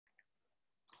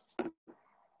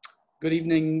Good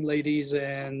evening, ladies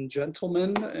and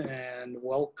gentlemen, and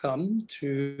welcome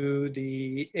to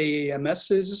the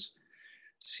AAMS's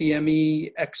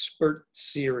CME Expert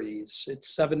Series.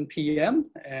 It's 7 p.m.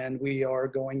 and we are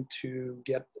going to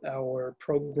get our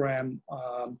program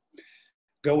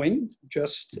going.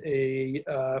 Just a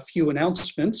few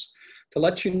announcements to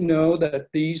let you know that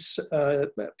these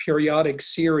periodic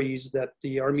series that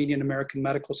the Armenian American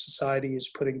Medical Society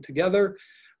is putting together,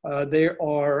 there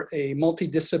are a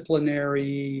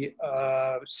multidisciplinary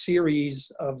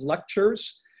series of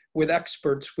lectures with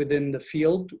experts within the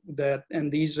field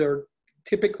and these are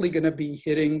typically going to be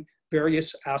hitting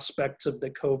various aspects of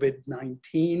the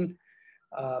COVID-19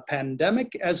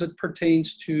 pandemic as it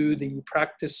pertains to the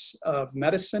practice of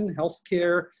medicine,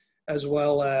 healthcare, as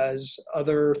well as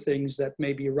other things that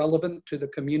may be relevant to the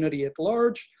community at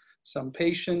large, some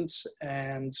patients,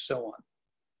 and so on.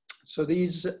 So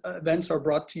these events are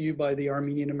brought to you by the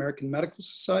Armenian American Medical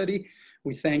Society.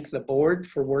 We thank the board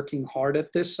for working hard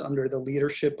at this under the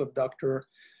leadership of Dr.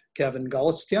 Kevin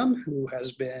Galistian, who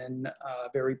has been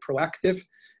very proactive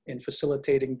in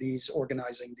facilitating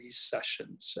organizing these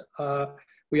sessions.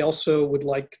 We also would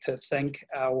like to thank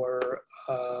our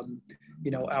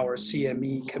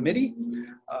CME committee.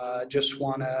 Just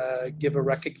want to give a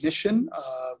recognition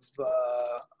of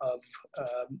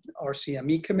our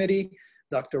CME committee.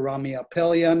 Dr. Rami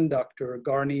Apelian, Dr.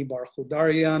 Garni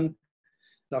Barkhudarian,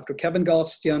 Dr. Kevin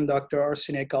Galistian, Dr.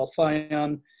 Arsene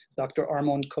Kalfayan, Dr.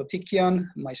 Armon Kotikian,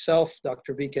 myself,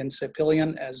 Dr. Viken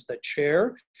Apelian as the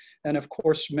chair, and of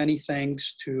course many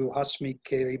thanks to Hasmi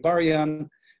Keribarian,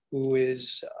 who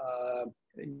is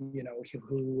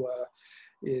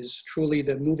is truly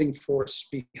the moving force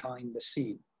behind the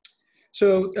scene.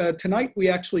 So tonight we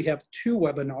actually have two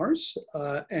webinars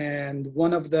and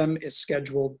one of them is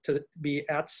scheduled to be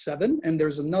at 7 and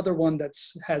there's another one that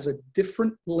has a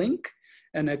different link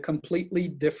and a completely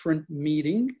different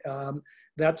meeting.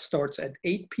 That starts at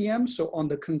 8 p.m. So on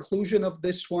the conclusion of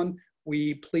this one,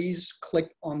 please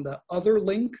click on the other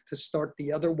link to start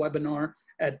the other webinar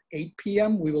at 8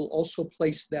 p.m. We will also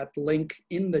place that link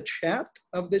in the chat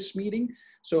of this meeting,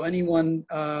 so anyone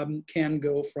can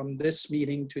go from this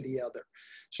meeting to the other.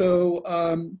 So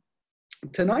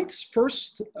tonight's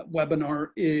first webinar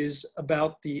is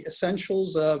about the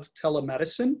essentials of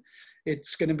telemedicine.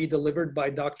 It's going to be delivered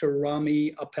by Dr.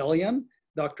 Rami Apelian.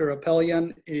 Dr.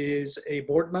 Apelian is a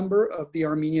board member of the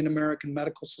Armenian American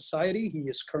Medical Society. He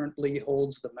currently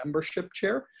holds the membership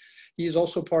chair. He is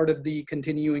also part of the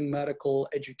Continuing Medical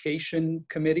Education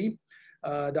Committee.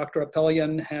 Dr.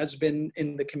 Apelian has been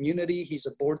in the community. He's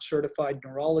a board certified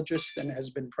neurologist and has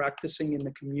been practicing in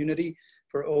the community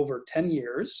for over 10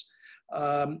 years.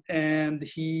 And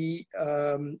he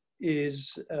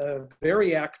is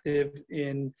very active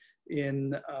in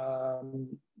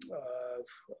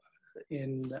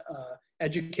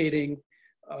educating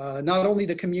not only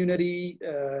the community,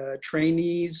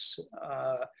 trainees,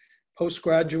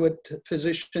 postgraduate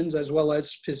physicians, as well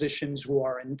as physicians who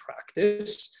are in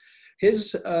practice.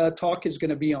 His talk is going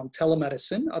to be on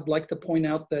telemedicine. I'd like to point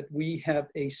out that we have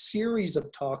a series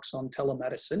of talks on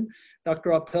telemedicine.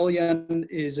 Dr. Apelian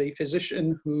is a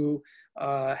physician who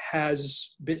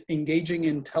has been engaging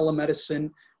in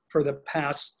telemedicine for the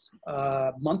past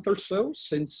month or so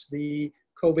since the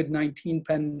COVID-19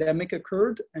 pandemic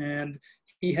occurred, and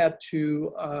he had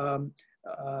to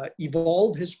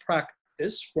evolve his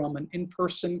practice from an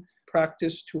in-person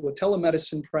practice to a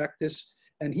telemedicine practice,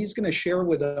 and he's going to share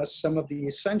with us some of the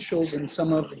essentials and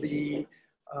some of the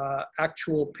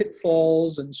actual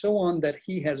pitfalls and so on that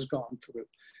he has gone through.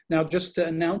 Now, just to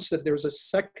announce that there's a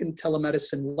second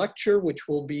telemedicine lecture which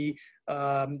will be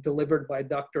delivered by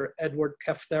Dr. Edward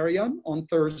Keftarian on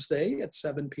Thursday at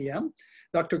 7 p.m.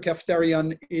 Dr.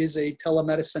 Keftarian is a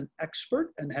telemedicine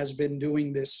expert and has been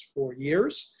doing this for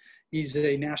years. He's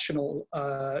a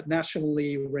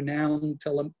nationally renowned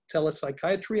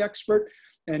telepsychiatry expert,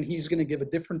 and he's going to give a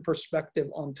different perspective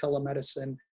on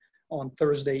telemedicine on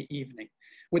Thursday evening.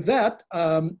 With that,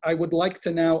 I would like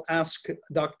to now ask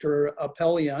Dr.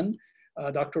 Apelian,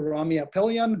 Dr. Rami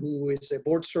Apelian, who is a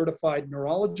board certified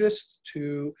neurologist,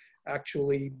 to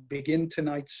actually begin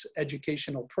tonight's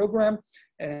educational program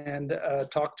and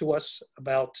talk to us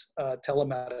about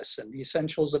telemedicine, the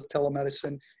essentials of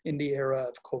telemedicine in the era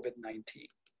of COVID-19.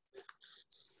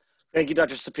 Thank you,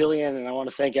 Dr. Apelian, and I want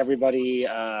to thank everybody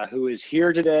who is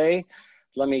here today.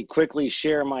 Let me quickly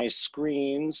share my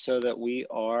screen so that we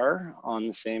are on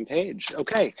the same page.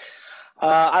 Okay.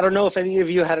 I don't know if any of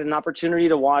you had an opportunity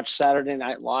to watch Saturday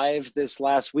Night Live this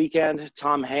last weekend.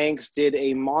 Tom Hanks did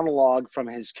a monologue from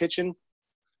his kitchen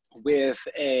with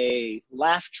a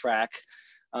laugh track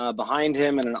behind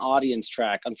him and an audience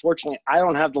track. Unfortunately, I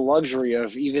don't have the luxury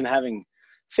of even having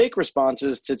fake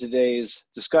responses to today's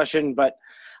discussion, but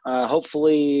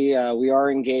hopefully we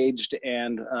are engaged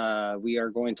and we are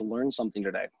going to learn something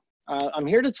today. I'm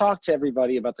here to talk to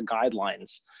everybody about the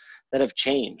guidelines that have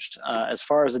changed as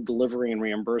far as the delivery and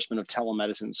reimbursement of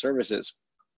telemedicine services.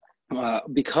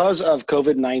 Because of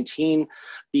COVID-19,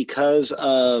 because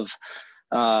of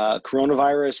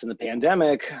coronavirus and the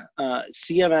pandemic,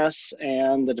 CMS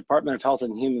and the Department of Health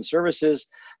and Human Services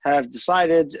have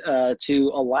decided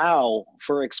to allow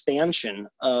for expansion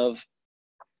of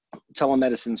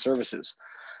telemedicine services.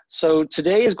 So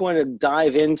today is going to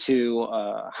dive into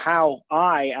how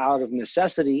I, out of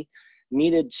necessity,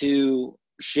 needed to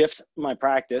shift my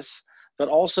practice, but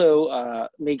also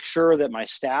make sure that my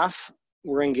staff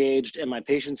were engaged and my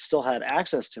patients still had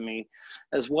access to me,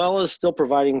 as well as still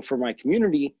providing for my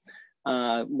community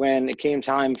when it came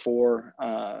time for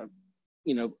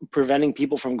preventing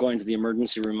people from going to the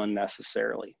emergency room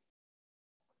unnecessarily.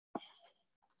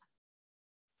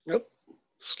 Yep.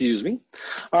 Excuse me.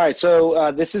 All right,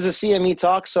 so this is a CME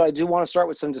talk, so I do want to start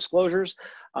with some disclosures.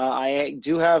 I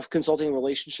do have consulting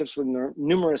relationships with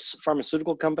numerous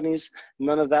pharmaceutical companies.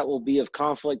 None of that will be of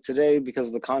conflict today because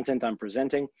of the content I'm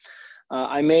presenting.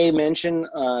 I may mention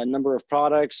a number of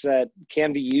products that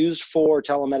can be used for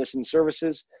telemedicine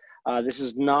services. This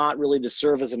is not really to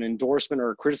serve as an endorsement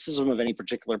or a criticism of any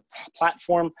particular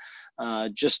platform,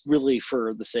 just really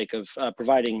for the sake of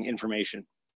providing information.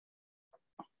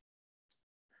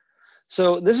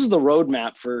 So this is the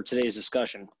roadmap for today's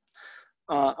discussion.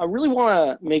 I really want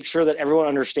to make sure that everyone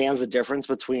understands the difference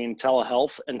between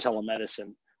telehealth and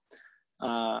telemedicine.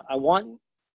 I want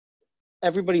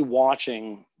everybody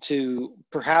watching to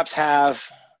perhaps have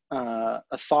a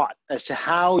thought as to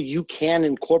how you can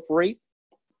incorporate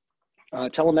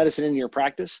telemedicine into your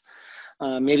practice.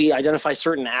 Maybe identify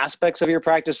certain aspects of your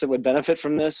practice that would benefit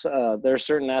from this. There are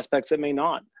certain aspects that may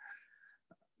not.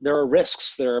 There are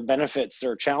risks, there are benefits, there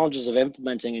are challenges of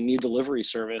implementing a new delivery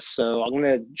service. So I'm going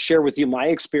to share with you my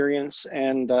experience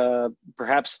and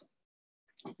perhaps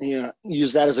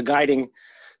use that as a guiding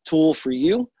tool for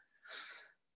you.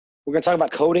 We're going to talk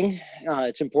about coding.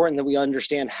 It's important that we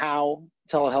understand how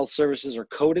telehealth services are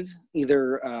coded,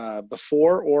 either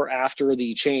before or after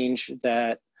the change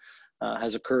that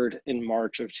has occurred in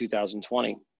March of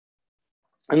 2020.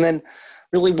 And then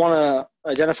really want to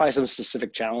identify some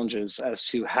specific challenges as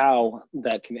to how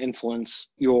that can influence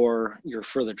your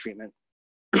further treatment.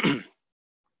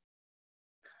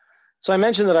 So I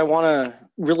mentioned that I want to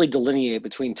really delineate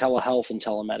between telehealth and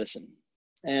telemedicine.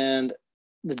 And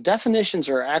the definitions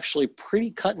are actually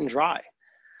pretty cut and dry.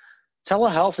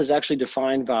 Telehealth is actually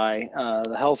defined by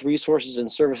the Health Resources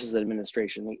and Services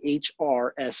Administration, the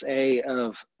HRSA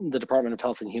of the Department of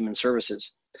Health and Human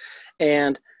Services.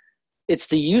 And it's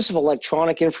the use of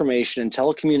electronic information and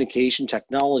telecommunication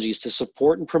technologies to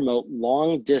support and promote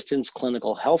long-distance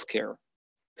clinical healthcare,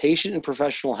 patient and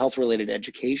professional health-related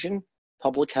education,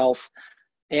 public health,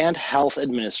 and health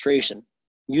administration,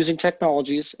 using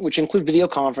technologies which include video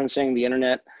conferencing, the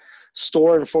internet,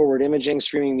 store and forward imaging,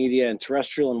 streaming media, and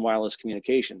terrestrial and wireless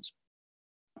communications.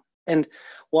 And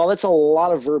while that's a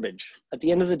lot of verbiage, at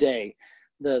the end of the day,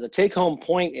 the take-home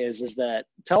point is that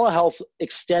telehealth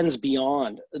extends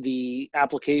beyond the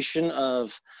application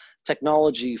of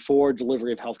technology for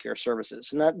delivery of healthcare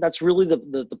services. And that's really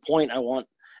the point I want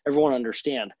everyone to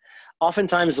understand.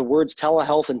 Oftentimes the words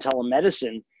telehealth and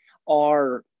telemedicine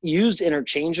are used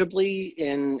interchangeably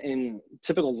in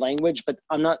typical language, but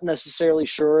I'm not necessarily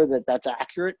sure that that's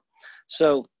accurate.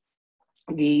 So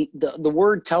the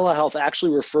word telehealth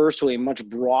actually refers to a much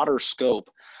broader scope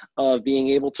of being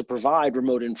able to provide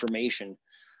remote information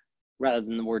rather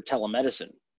than the word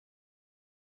telemedicine.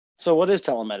 So what is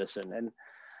telemedicine? And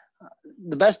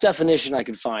the best definition I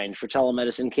could find for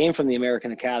telemedicine came from the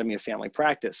American Academy of Family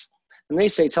Practice. And they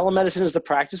say telemedicine is the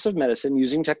practice of medicine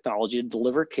using technology to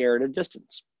deliver care at a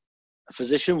distance. A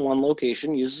physician in one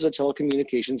location uses a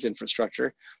telecommunications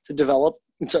infrastructure to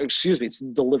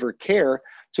deliver care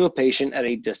to a patient at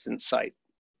a distant site.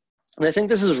 And I think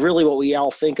this is really what we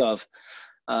all think of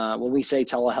when we say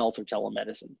telehealth or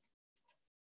telemedicine.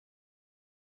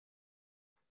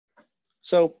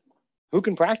 So who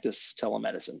can practice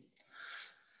telemedicine?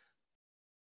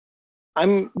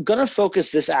 I'm going to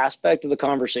focus this aspect of the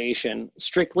conversation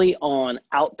strictly on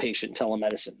outpatient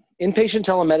telemedicine. Inpatient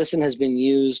telemedicine has been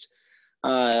used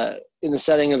in the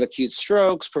setting of acute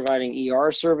strokes, providing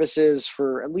ER services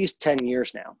for at least 10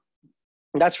 years now.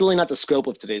 And that's really not the scope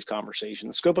of today's conversation.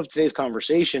 The scope of today's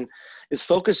conversation is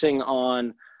focusing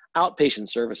on outpatient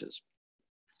services.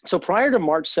 So prior to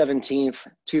March 17th,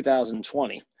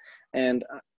 2020, And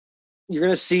you're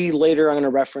going to see later, I'm going to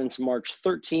reference March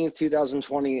 13th,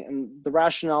 2020. And the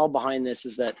rationale behind this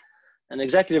is that an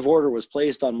executive order was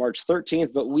placed on March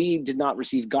 13th, but we did not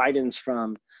receive guidance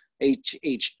from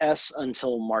HHS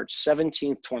until March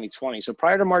 17th, 2020. So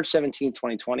prior to March 17th,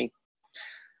 2020,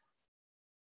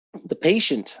 the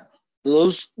patient,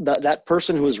 that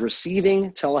person who is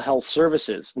receiving telehealth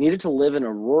services needed to live in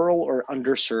a rural or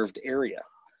underserved area.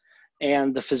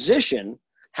 And the physician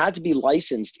had to be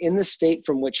licensed in the state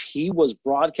from which he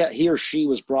or she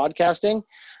was broadcasting,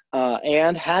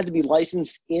 and had to be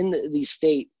licensed in the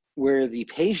state where the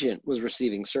patient was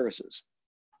receiving services.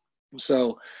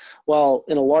 So while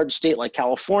in a large state like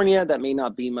California, that may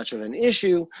not be much of an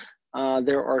issue,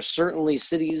 there are certainly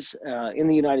cities in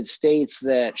the United States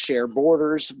that share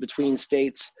borders between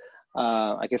states.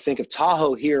 I can think of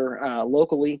Tahoe here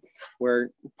locally, where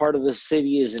part of the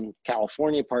city is in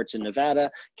California, parts in Nevada.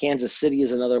 Kansas City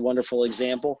is another wonderful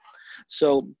example.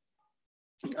 So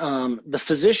the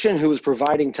physician who was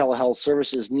providing telehealth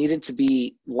services needed to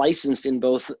be licensed in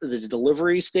both the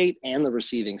delivery state and the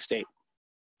receiving state.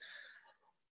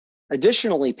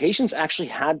 Additionally, patients actually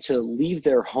had to leave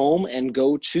their home and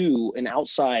go to an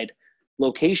outside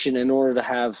location in order to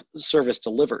have service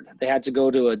delivered. They had to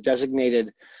go to a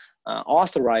designated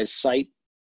authorized site,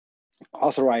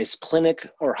 authorized clinic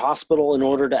or hospital in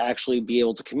order to actually be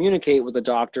able to communicate with the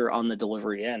doctor on the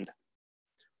delivery end.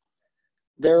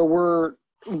 There were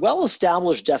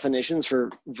well-established definitions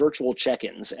for virtual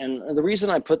check-ins, and the reason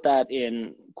I put that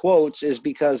in quotes is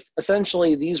because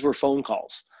essentially these were phone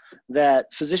calls that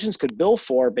physicians could bill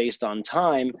for based on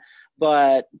time,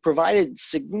 but provided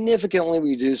significantly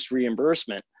reduced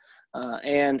reimbursement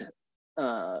and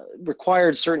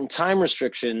required certain time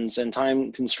restrictions and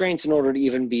time constraints in order to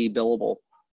even be billable.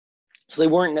 So they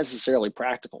weren't necessarily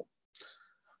practical.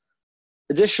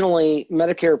 Additionally,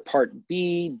 Medicare Part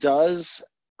B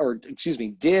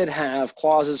did have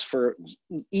clauses for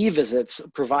e-visits,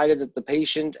 provided that the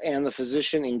patient and the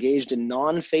physician engaged in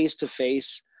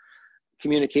non-face-to-face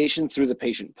communication through the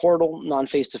patient portal.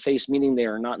 Non-face-to-face meaning they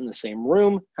are not in the same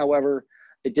room. However,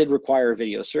 it did require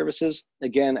video services,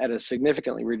 again, at a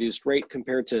significantly reduced rate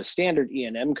compared to standard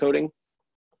E&M coding.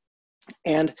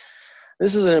 And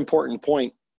this is an important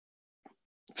point.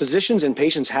 Physicians and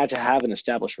patients had to have an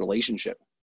established relationship.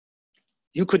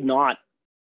 You could not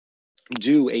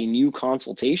do a new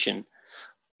consultation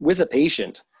with a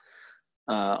patient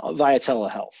via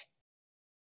telehealth.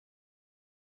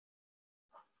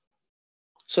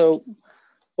 So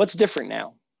what's different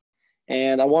now?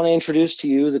 And I want to introduce to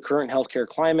you the current healthcare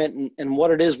climate and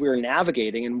what it is we're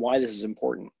navigating and why this is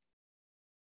important.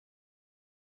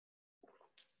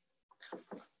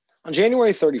 On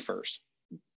January 31st,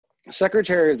 the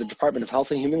Secretary of the Department of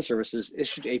Health and Human Services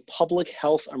issued a public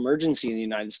health emergency in the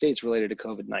United States related to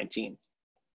COVID-19.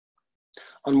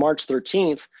 On March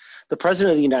 13th, the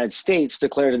President of the United States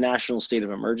declared a national state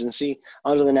of emergency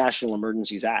under the National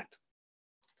Emergencies Act.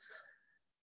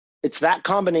 It's that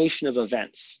combination of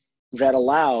events that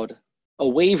allowed a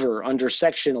waiver under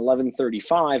Section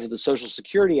 1135 of the Social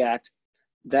Security Act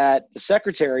that the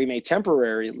Secretary may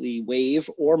temporarily waive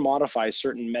or modify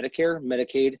certain Medicare,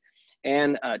 Medicaid,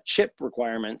 and CHIP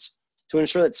requirements to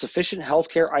ensure that sufficient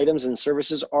healthcare items and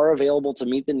services are available to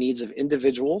meet the needs of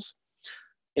individuals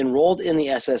enrolled in the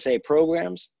SSA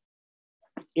programs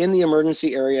in the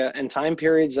emergency area and time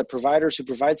periods that providers who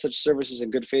provide such services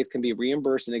in good faith can be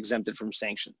reimbursed and exempted from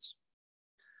sanctions.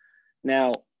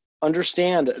 Now,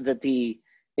 understand that the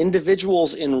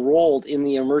individuals enrolled in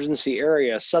the emergency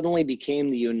area suddenly became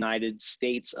the United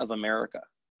States of America.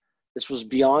 This was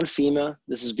beyond FEMA.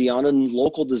 This is beyond a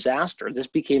local disaster. This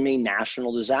became a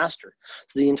national disaster.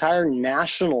 So the entire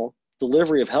national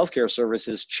delivery of healthcare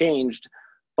services changed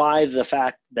by the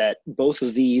fact that both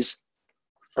of these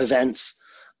events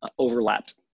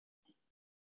overlapped.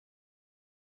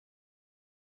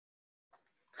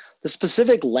 The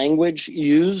specific language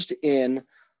used in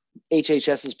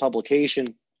HHS's publication,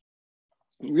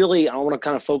 really, I want to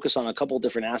kind of focus on a couple of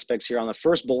different aspects here. On the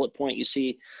first bullet point, you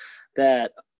see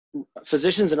that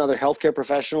physicians and other healthcare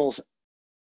professionals,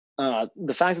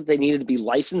 the fact that they needed to be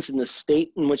licensed in the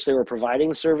state in which they were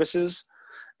providing services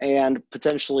and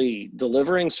potentially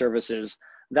delivering services,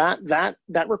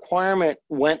 that requirement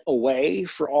went away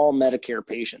for all Medicare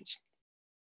patients,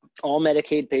 all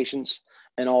Medicaid patients,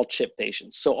 and all CHIP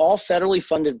patients. So all federally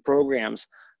funded programs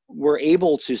were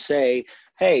able to say,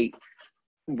 hey,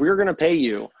 we're going to pay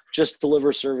you, just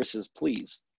deliver services,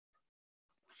 please.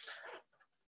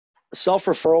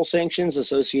 Self-referral sanctions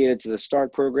associated to the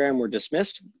START program were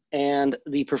dismissed, and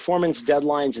the performance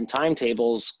deadlines and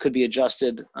timetables could be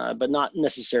adjusted, but not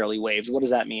necessarily waived. What does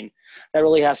that mean? That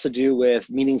really has to do with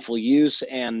meaningful use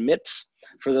and MIPS.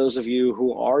 For those of you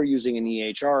who are using an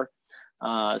EHR,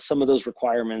 some of those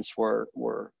requirements were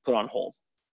put on hold.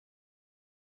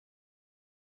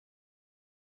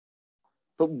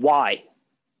 But why?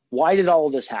 Why did all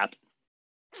of this happen?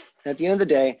 At the end of the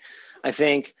day, I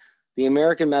think the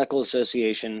American Medical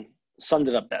Association summed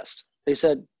it up best. They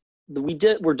said,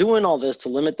 we're doing all this to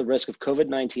limit the risk of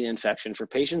COVID-19 infection for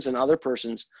patients and other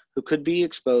persons who could be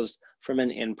exposed from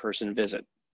an in-person visit.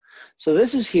 So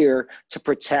this is here to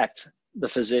protect the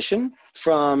physician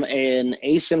from an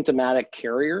asymptomatic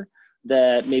carrier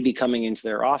that may be coming into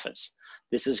their office.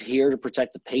 This is here to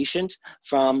protect the patient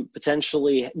from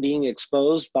potentially being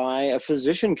exposed by a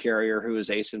physician carrier who is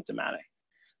asymptomatic.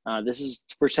 This is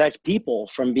to protect people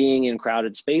from being in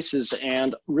crowded spaces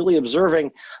and really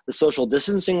observing the social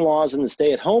distancing laws and the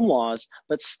stay-at-home laws,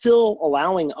 but still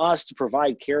allowing us to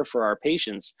provide care for our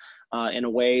patients in a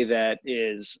way that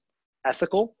is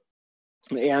ethical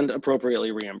and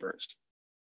appropriately reimbursed.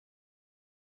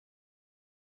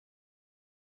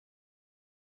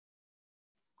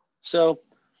 So,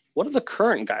 what are the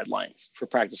current guidelines for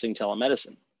practicing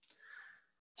telemedicine?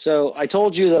 So I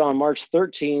told you that on March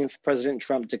 13th, President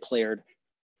Trump declared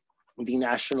the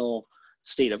national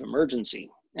state of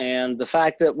emergency. And the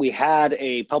fact that we had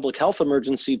a public health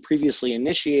emergency previously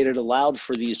initiated allowed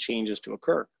for these changes to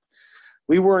occur.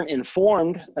 We weren't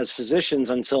informed as physicians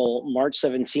until March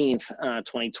 17th,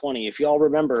 2020. If you all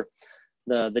remember,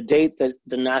 the date that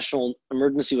the national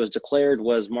emergency was declared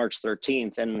was March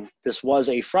 13th, and this was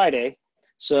a Friday.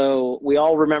 So we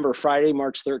all remember Friday,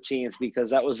 March 13th, because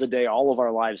that was the day all of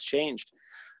our lives changed.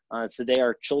 It's the day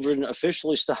our children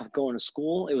officially stopped going to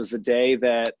school. It was the day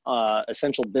that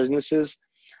essential businesses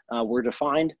were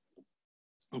defined.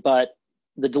 But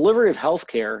the delivery of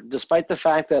healthcare, despite the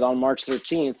fact that on March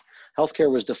 13th,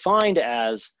 healthcare was defined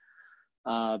as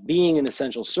being an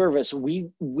essential service,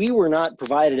 we were not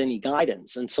provided any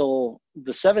guidance until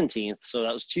the 17th, so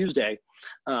that was Tuesday,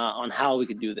 on how we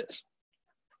could do this.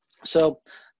 So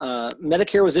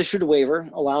Medicare was issued a waiver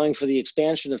allowing for the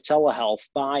expansion of telehealth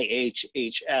by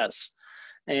HHS.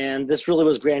 And this really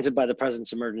was granted by the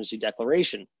President's emergency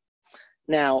declaration.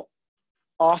 Now,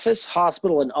 office,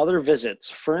 hospital, and other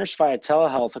visits furnished via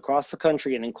telehealth across the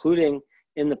country and including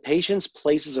in the patient's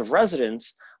places of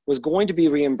residence was going to be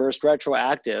reimbursed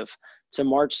retroactive to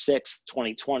March 6th,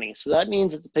 2020. So that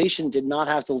means that the patient did not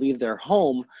have to leave their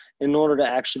home in order to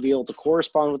actually be able to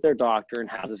correspond with their doctor and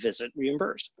have the visit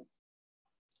reimbursed.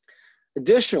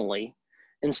 Additionally,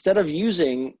 instead of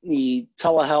using the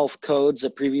telehealth codes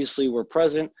that previously were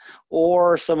present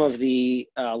or some of the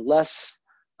less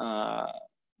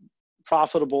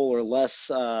profitable or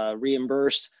less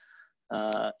reimbursed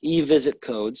e-visit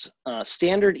codes,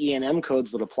 standard E&M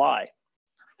codes would apply.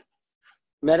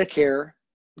 Medicare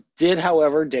did,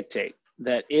 however, dictate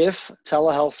that if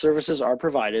telehealth services are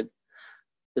provided,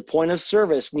 the point of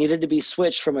service needed to be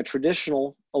switched from a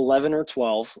traditional 11 or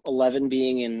 12, 11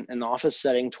 being in an office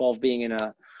setting, 12 being in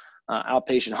a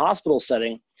outpatient hospital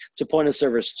setting, to point of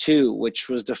service 2, which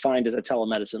was defined as a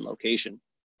telemedicine location.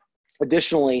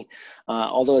 Additionally,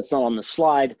 although it's not on the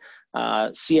slide,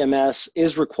 CMS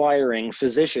is requiring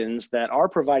physicians that are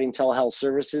providing telehealth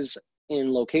services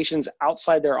in locations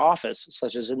outside their office,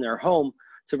 such as in their home,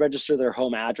 to register their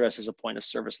home address as a point of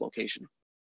service location.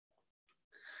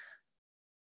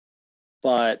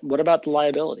 But what about the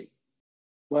liability?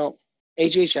 Well,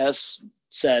 HHS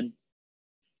said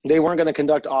they weren't going to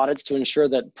conduct audits to ensure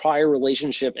that prior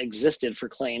relationship existed for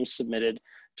claims submitted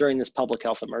during this public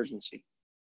health emergency.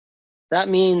 That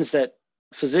means that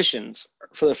physicians,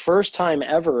 for the first time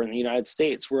ever in the United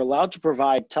States, were allowed to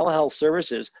provide telehealth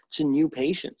services to new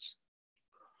patients.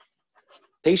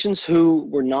 Patients who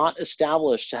were not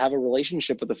established to have a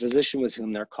relationship with the physician with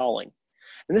whom they're calling.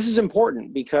 And this is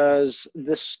important because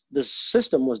this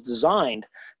system was designed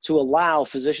to allow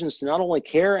physicians to not only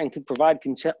care and could provide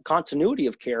continuity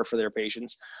of care for their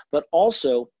patients, but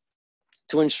also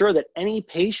to ensure that any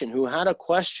patient who had a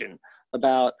question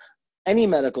about any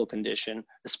medical condition,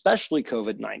 especially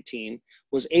COVID-19,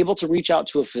 was able to reach out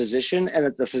to a physician and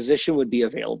that the physician would be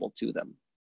available to them.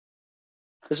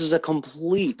 This is a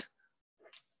complete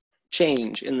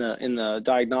change in the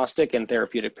diagnostic and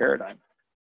therapeutic paradigm.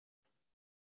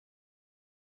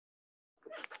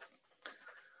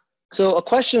 So a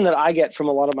question that I get from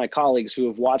a lot of my colleagues who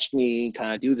have watched me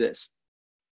kind of do this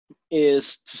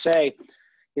is to say,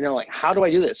 you know, like, how do I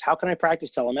do this? How can I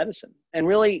practice telemedicine? And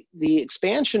really, the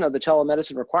expansion of the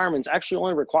telemedicine requirements actually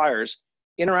only requires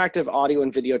interactive audio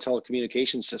and video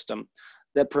telecommunication system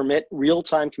that permit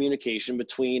real-time communication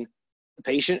between the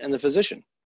patient and the physician.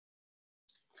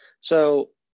 So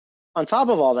on top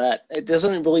of all that, it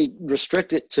doesn't really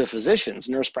restrict it to physicians,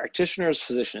 nurse practitioners,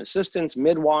 physician assistants,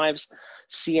 midwives,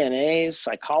 CNAs,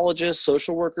 psychologists,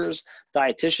 social workers,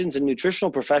 dietitians, and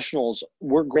nutritional professionals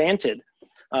were granted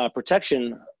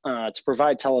protection to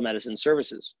provide telemedicine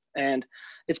services. And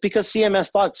it's because CMS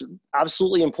thought it's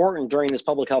absolutely important during this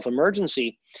public health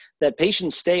emergency that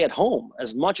patients stay at home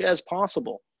as much as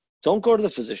possible. Don't go to the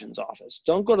physician's office.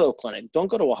 Don't go to a clinic. Don't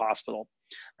go to a hospital.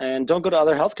 And don't go to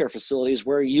other healthcare facilities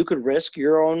where you could risk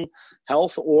your own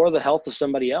health or the health of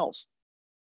somebody else.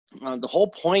 The whole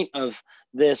point of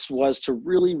this was to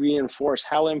really reinforce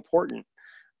how important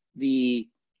the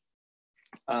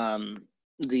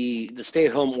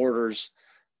stay-at-home orders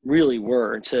really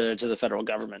were to the federal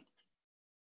government.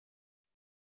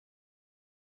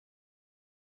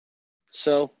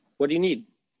 So what do you need?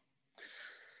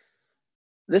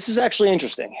 This is actually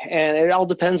interesting, and it all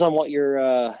depends on what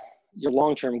your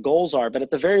long-term goals are, but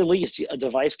at the very least, a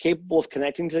device capable of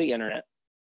connecting to the internet,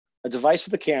 a device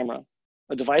with a camera,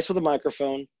 a device with a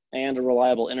microphone, and a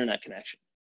reliable internet connection.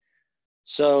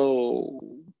 So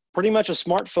pretty much a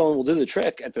smartphone will do the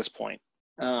trick at this point,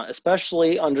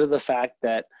 especially under the fact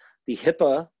that the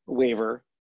HIPAA waiver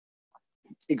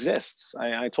exists.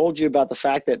 I told you about the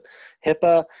fact that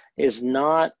HIPAA is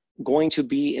not going to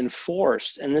be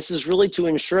enforced, and this is really to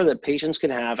ensure that patients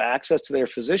can have access to their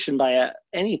physician by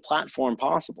any platform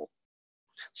possible.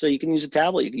 So you can use a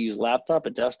tablet, you can use a laptop,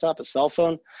 a desktop, a cell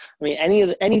phone. I mean,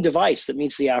 any device that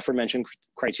meets the aforementioned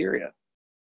criteria.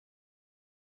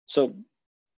 So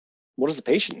what does the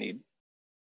patient need?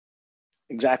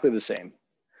 Exactly the same.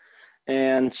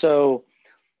 And so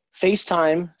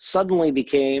FaceTime suddenly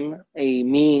became a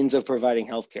means of providing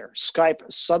healthcare. Skype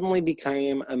suddenly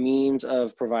became a means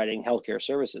of providing healthcare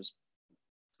services.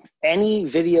 Any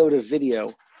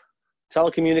video-to-video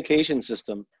telecommunication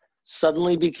system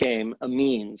suddenly became a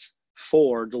means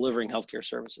for delivering healthcare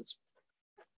services.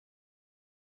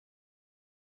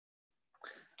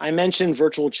 I mentioned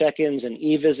virtual check-ins and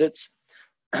e-visits.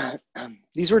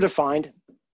 These were defined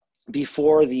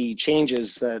before the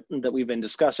changes that we've been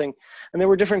discussing. And there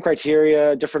were different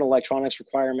criteria, different electronics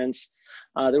requirements.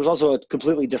 There was also a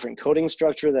completely different coding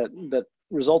structure that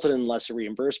resulted in lesser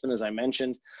reimbursement, as I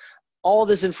mentioned. All of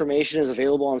this information is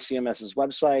available on CMS's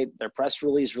website. Their press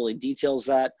release really details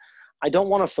that. I don't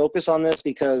want to focus on this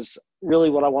because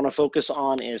really what I want to focus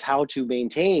on is how to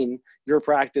maintain your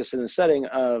practice in the setting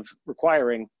of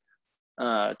requiring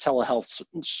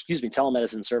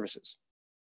telemedicine services.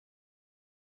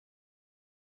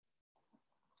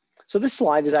 So this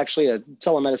slide is actually a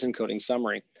telemedicine coding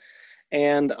summary.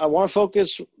 And I want to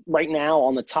focus right now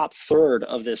on the top third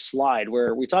of this slide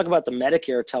where we talk about the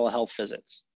Medicare telehealth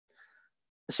visits.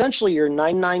 Essentially your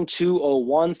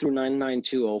 99201 through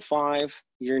 99205,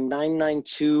 your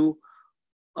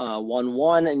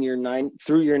 99211 and your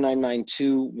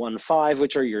 99215,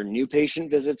 which are your new patient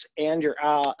visits, and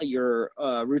your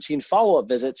routine follow-up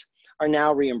visits are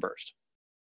now reimbursed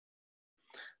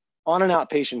on an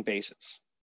outpatient basis.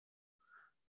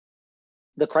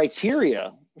 The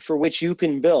criteria for which you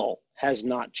can bill has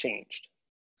not changed.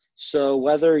 So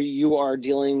whether you are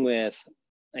dealing with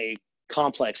a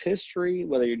complex history,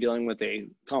 whether you're dealing with a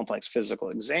complex physical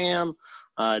exam,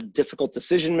 difficult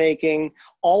decision-making,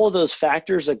 all of those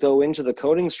factors that go into the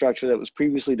coding structure that was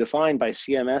previously defined by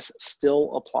CMS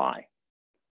still apply.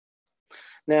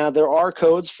 Now, there are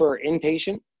codes for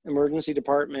inpatient, emergency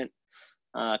department,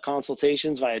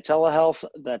 consultations via telehealth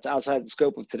that's outside the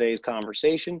scope of today's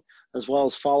conversation, as well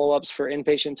as follow-ups for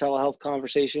inpatient telehealth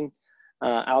conversation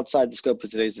outside the scope of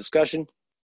today's discussion.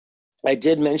 I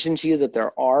did mention to you that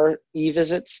there are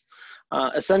e-visits.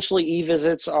 Essentially,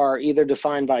 e-visits are either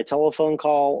defined by telephone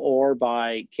call or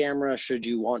by camera should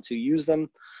you want to use them.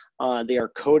 They are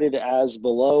coded as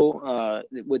below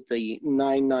with the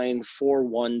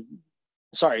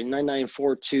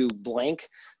 9942 blank,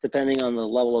 depending on the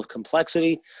level of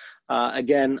complexity.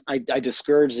 Again, I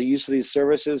discourage the use of these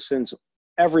services since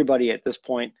everybody at this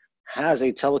point has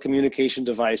a telecommunication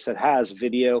device that has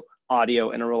video,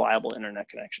 audio, and a reliable internet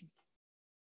connection.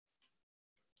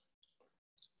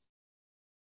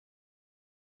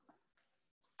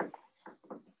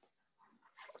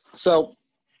 So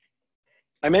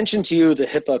I mentioned to you the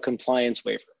HIPAA compliance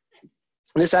waiver.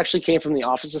 This actually came from the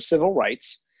Office of Civil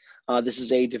Rights. This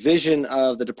is a division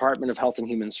of the Department of Health and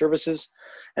Human Services.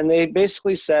 And they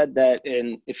basically said that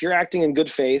if you're acting in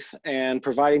good faith and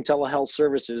providing telehealth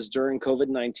services during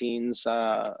COVID-19's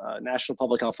national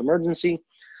public health emergency,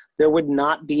 there would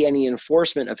not be any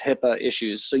enforcement of HIPAA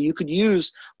issues. So you could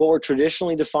use what were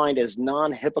traditionally defined as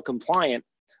non-HIPAA compliant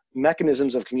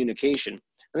mechanisms of communication.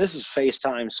 And this is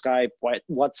FaceTime, Skype,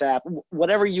 WhatsApp,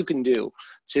 whatever you can do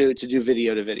to do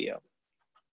video to video.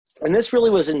 And this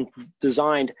really was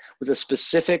designed with a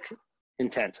specific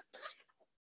intent.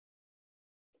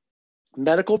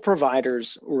 Medical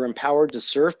providers were empowered to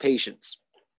serve patients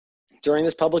during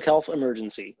this public health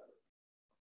emergency,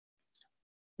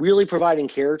 really providing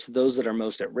care to those that are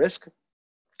most at risk,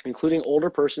 including older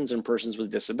persons and persons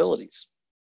with disabilities.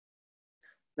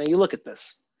 Now you look at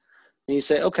this and you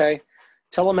say, okay,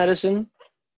 telemedicine,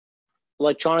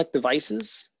 electronic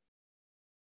devices,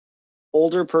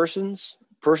 older persons,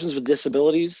 persons with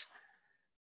disabilities,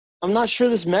 I'm not sure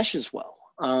this meshes well.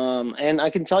 And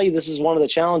I can tell you this is one of the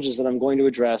challenges that I'm going to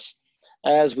address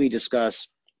as we discuss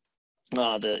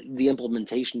the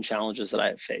implementation challenges that I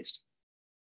have faced.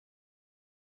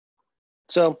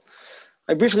 So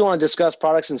I briefly want to discuss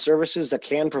products and services that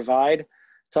can provide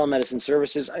telemedicine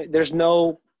services. There's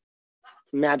no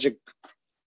magic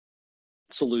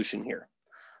solution here.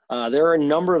 There are a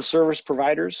number of service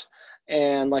providers,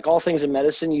 and like all things in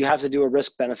medicine, you have to do a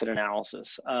risk-benefit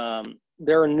analysis.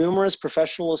 There are numerous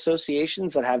professional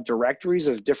associations that have directories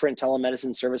of different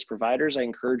telemedicine service providers. I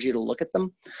encourage you to look at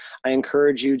them. I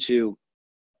encourage you to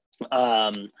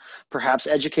perhaps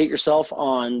educate yourself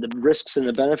on the risks and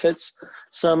the benefits.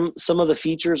 Some of the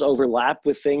features overlap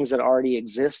with things that already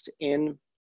exist in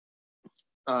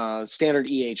standard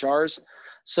EHRs.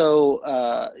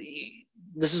 So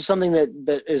this is something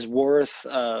that is worth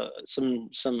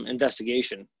some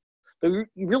investigation. But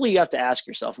you really have to ask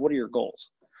yourself, what are your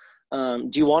goals?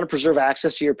 Do you want to preserve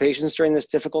access to your patients during this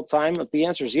difficult time? If the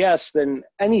answer is yes, then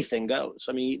anything goes.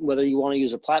 I mean, whether you want to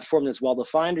use a platform that's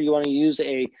well-defined or you want to use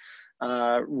a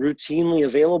routinely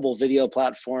available video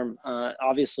platform,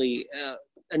 obviously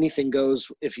anything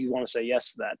goes if you want to say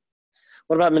yes to that.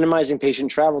 What about minimizing patient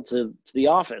travel to the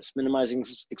office, minimizing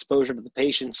exposure to the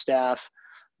patient, staff,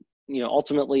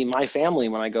 ultimately my family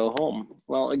when I go home?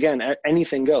 Well, again,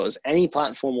 anything goes. Any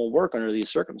platform will work under these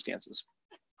circumstances.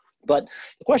 But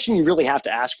the question you really have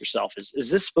to ask yourself is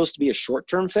this supposed to be a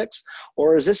short-term fix,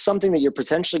 or is this something that you're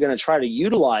potentially going to try to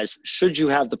utilize should you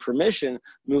have the permission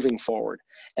moving forward?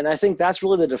 And I think that's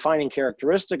really the defining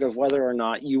characteristic of whether or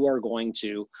not you are going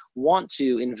to want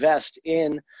to invest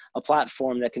in a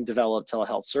platform that can develop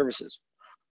telehealth services.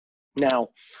 Now,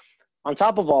 on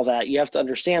top of all that, you have to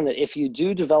understand that if you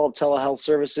do develop telehealth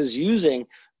services using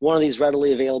one of these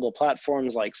readily available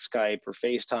platforms like Skype or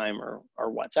FaceTime or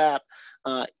WhatsApp,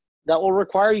 that will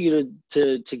require you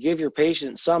to give your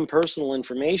patient some personal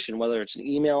information, whether it's an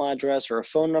email address or a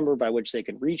phone number by which they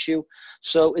can reach you.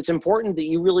 So it's important that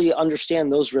you really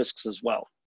understand those risks as well.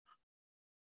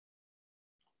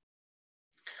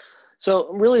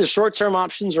 So really the short-term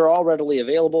options are all readily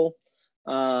available.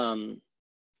 As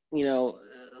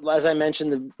I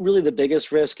mentioned, really the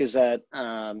biggest risk is that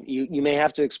you may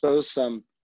have to expose some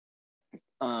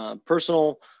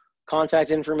personal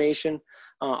contact information.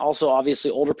 Also, obviously,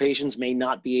 older patients may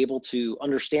not be able to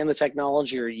understand the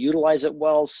technology or utilize it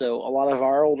well. So a lot of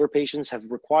our older patients have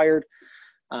required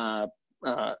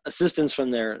assistance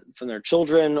from their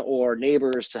children or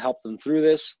neighbors to help them through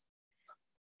this.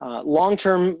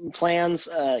 Long-term plans,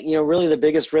 really the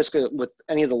biggest risk with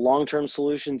any of the long-term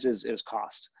solutions is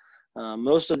cost.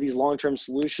 Most of these long-term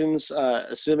solutions,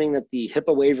 assuming that the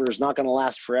HIPAA waiver is not going to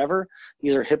last forever,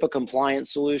 these are HIPAA compliant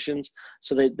solutions,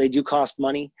 so they do cost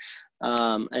money.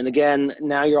 And again,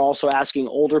 now you're also asking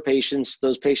older patients,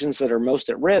 those patients that are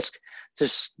most at risk,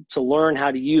 to learn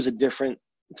how to use a different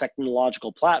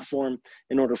technological platform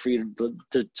in order for you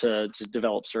to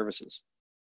develop services.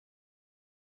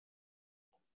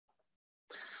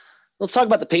 Let's talk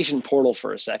about the patient portal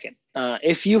for a second.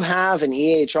 If you have an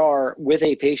EHR with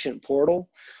a patient portal,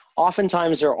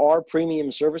 oftentimes there are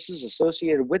premium services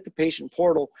associated with the patient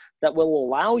portal that will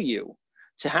allow you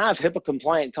to have HIPAA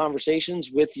compliant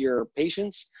conversations with your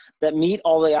patients that meet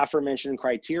all the aforementioned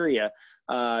criteria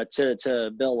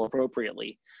to bill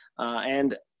appropriately.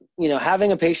 And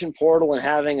having a patient portal and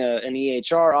having an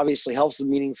EHR obviously helps with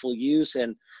meaningful use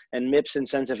and MIPS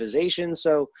incentivization.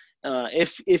 So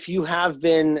if you have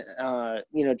been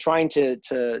trying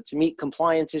to meet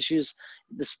compliance issues,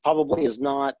 this probably is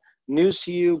not news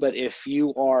to you. But if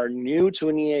you are new to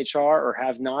an EHR or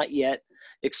have not yet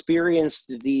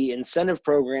experienced the incentive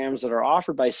programs that are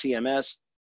offered by CMS,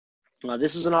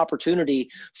 this is an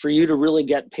opportunity for you to really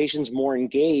get patients more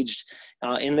engaged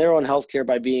in their own healthcare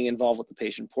by being involved with the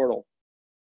patient portal.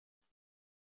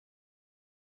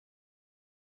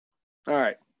 All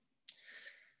right.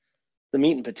 the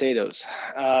meat and potatoes.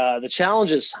 The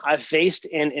challenges I've faced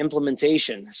in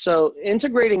implementation. So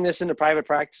integrating this into private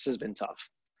practice has been tough.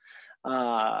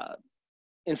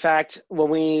 In fact, when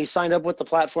we signed up with the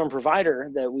platform provider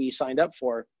that we signed up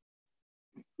for,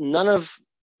 none of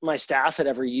my staff had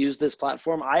ever used this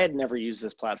platform. I had never used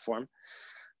this platform.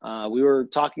 We were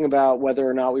talking about whether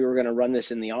or not we were going to run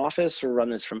this in the office or run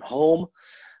this from home.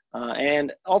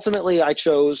 And ultimately, I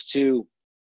chose to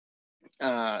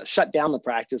shut down the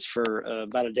practice for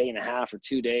about a day and a half or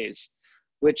 2 days,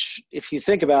 which, if you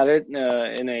think about it,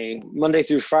 in a Monday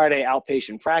through Friday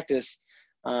outpatient practice,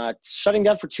 shutting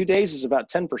down for 2 days is about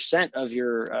 10% of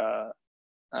your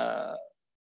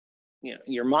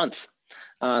month.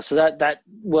 So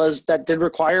that did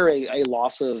require a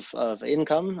loss of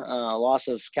income, a loss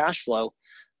of cash flow.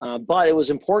 But it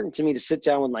was important to me to sit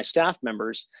down with my staff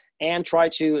members and try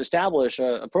to establish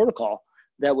a protocol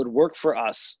that would work for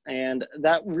us. And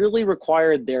that really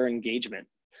required their engagement.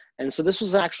 And so this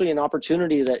was actually an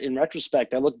opportunity that, in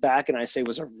retrospect, I look back and I say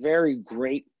was a very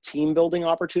great team building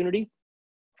opportunity.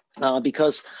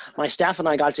 Because my staff and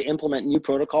I got to implement new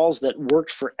protocols that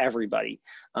worked for everybody,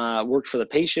 worked for the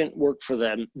patient, worked for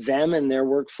them and their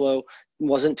workflow,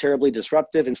 wasn't terribly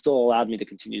disruptive, and still allowed me to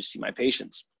continue to see my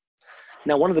patients.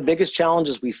 Now, one of the biggest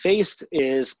challenges we faced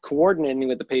is coordinating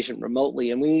with the patient remotely,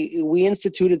 and we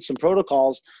instituted some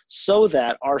protocols so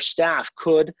that our staff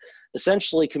could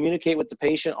essentially communicate with the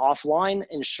patient offline,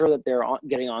 ensure that they're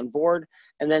getting on board,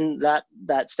 and then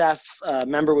that staff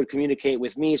member would communicate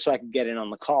with me so I could get in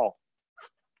on the call.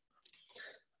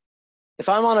 If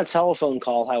I'm on a telephone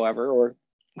call, however, or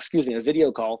excuse me, a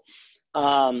video call,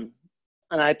 and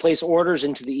I place orders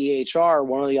into the EHR,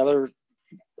 one of the other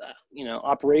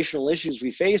operational issues we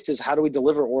faced is how do we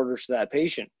deliver orders to that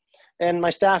patient? And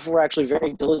my staff were actually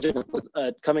very diligent with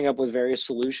coming up with various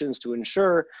solutions to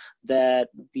ensure that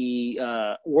the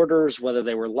orders, whether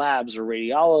they were labs or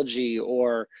radiology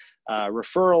or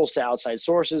referrals to outside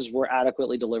sources, were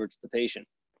adequately delivered to the patient.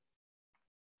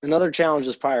 Another challenge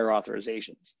is prior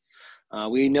authorizations.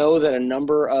 We know that a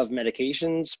number of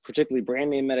medications, particularly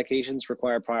brand name medications,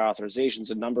 require prior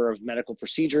authorizations. A number of medical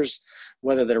procedures,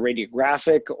 whether they're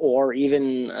radiographic or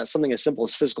even something as simple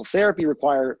as physical therapy,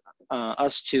 require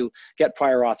us to get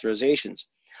prior authorizations.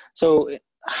 So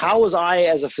how was I,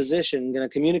 as a physician, going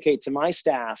to communicate to my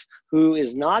staff who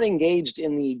is not engaged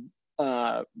in the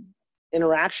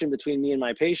interaction between me and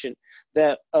my patient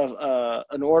that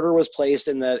an order was placed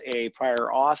and that a prior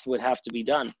auth would have to be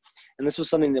done? And this was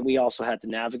something that we also had to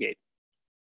navigate.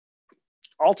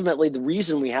 Ultimately, the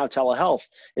reason we have telehealth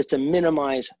is to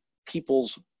minimize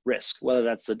people's risk, whether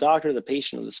that's the doctor, the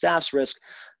patient, or the staff's risk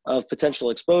of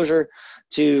potential exposure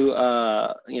to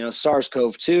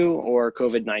SARS-CoV-2 or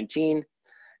COVID-19.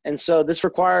 And so this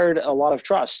required a lot of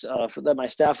trust that my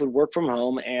staff would work from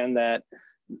home, and that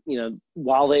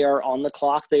while they are on the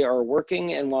clock, they are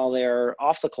working, and while they are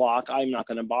off the clock, I'm not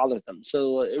going to bother them.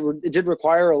 So it did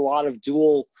require a lot of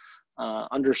dual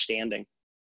understanding.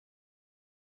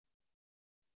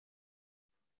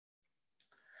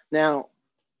 Now,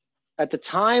 at the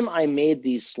time I made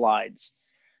these slides,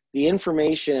 the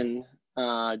information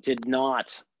the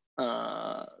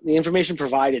information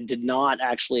provided did not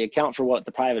actually account for what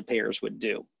the private payers would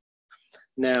do.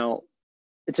 Now,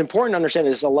 it's important to understand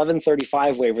that this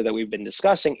 1135 waiver that we've been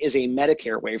discussing is a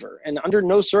Medicare waiver, and under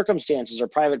no circumstances are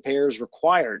private payers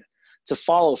required to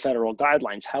follow federal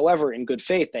guidelines. However, in good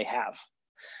faith, they have.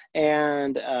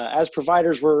 And as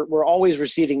providers, we're always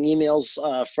receiving emails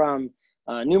from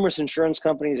numerous insurance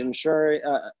companies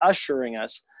assuring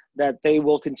us that they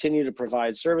will continue to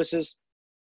provide services.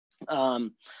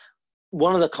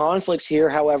 One of the conflicts here,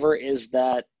 however, is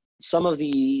that some of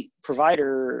the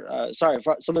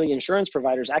some of the insurance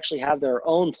providers actually have their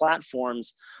own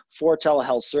platforms for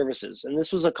telehealth services. And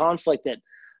this was a conflict that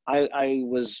I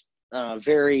was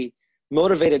very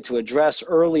motivated to address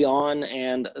early on,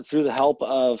 and through the help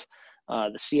of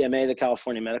the CMA, the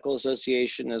California Medical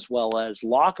Association, as well as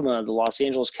LACMA, the Los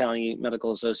Angeles County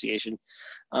Medical Association,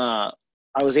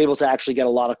 I was able to actually get a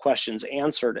lot of questions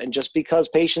answered. And just because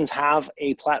patients have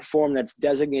a platform that's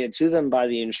designated to them by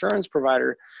the insurance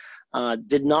provider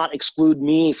did not exclude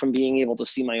me from being able to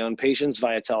see my own patients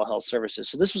via telehealth services.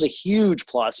 So this was a huge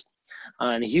plus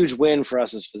and a huge win for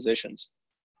us as physicians.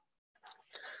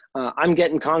 I'm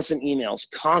getting constant emails,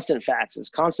 constant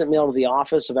faxes, constant mail to the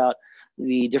office about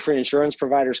the different insurance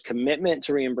providers' commitment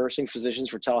to reimbursing physicians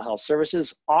for telehealth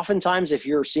services. Oftentimes, if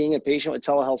you're seeing a patient with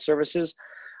telehealth services,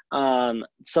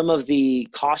 some of the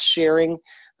cost sharing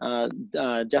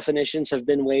definitions have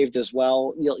been waived as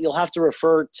well. You'll have to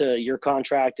refer to your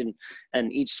contract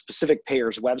and each specific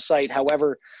payer's website.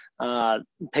 However,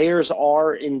 payers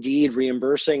are indeed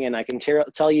reimbursing, and I can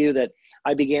tell you that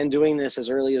I began doing this as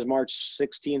early as March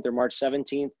 16th or March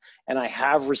 17th, and I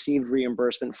have received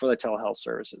reimbursement for the telehealth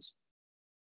services.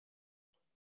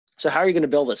 So how are you going to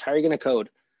bill this? How are you going to code?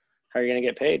 How are you going to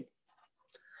get paid?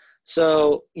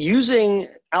 So using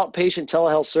outpatient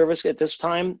telehealth service at this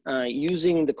time,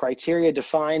 using the criteria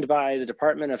defined by the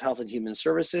Department of Health and Human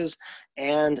Services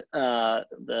and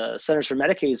the Centers for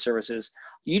Medicaid Services,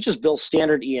 you just bill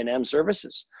standard E&M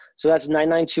services. So that's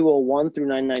 99201 through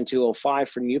 99205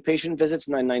 for new patient visits,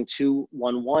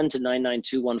 99211 to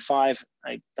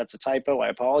 99215. That's a typo, I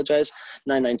apologize.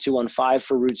 99215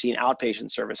 for routine outpatient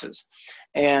services.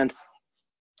 And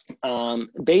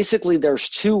basically, there's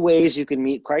two ways you can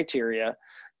meet criteria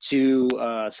to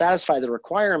satisfy the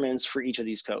requirements for each of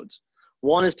these codes.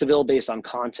 One is to bill based on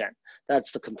content.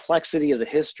 That's the complexity of the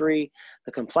history,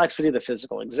 the complexity of the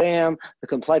physical exam, the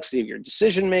complexity of your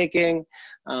decision-making.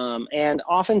 And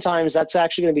oftentimes, that's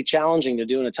actually going to be challenging to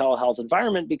do in a telehealth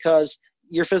environment because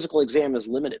your physical exam is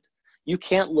limited. You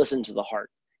can't listen to the heart.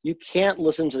 You can't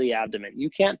listen to the abdomen. You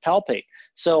can't palpate.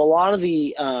 So a lot of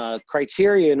the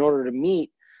criteria in order to meet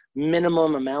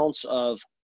minimum amounts of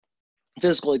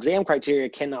physical exam criteria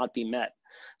cannot be met.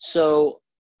 So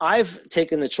I've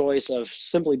taken the choice of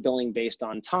simply billing based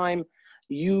on time.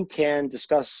 You can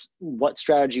discuss what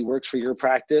strategy works for your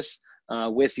practice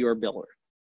with your biller.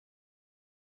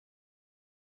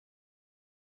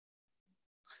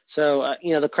 So,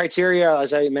 the criteria,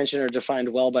 as I mentioned, are defined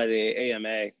well by the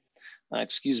AMA. All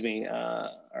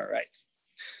right.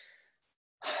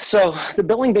 So the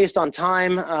billing based on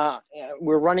time,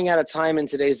 we're running out of time in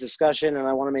today's discussion, and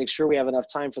I want to make sure we have enough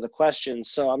time for the questions.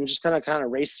 So I'm just going to kind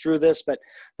of race through this, but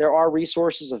there are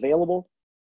resources available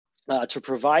to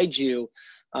provide you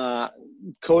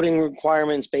coding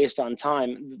requirements based on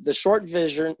time. The short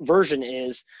version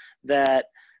is that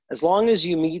as long as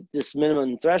you meet this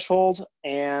minimum threshold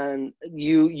and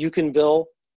you can bill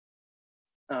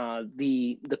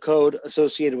the code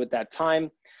associated with that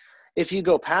time. If you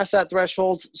go past that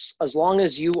threshold, as long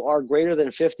as you are greater than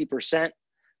 50%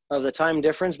 of the time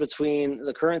difference between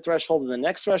the current threshold and the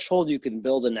next threshold, you can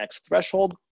bill the next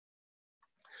threshold.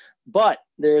 But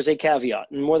there is a caveat,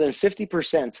 and more than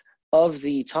 50% of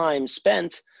the time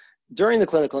spent during the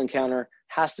clinical encounter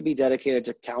has to be dedicated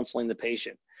to counseling the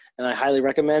patient. And I highly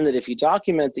recommend that if you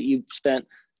document that you've spent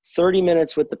 30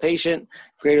 minutes with the patient,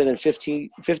 greater than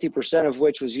 50% of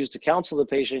which was used to counsel the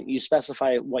patient, you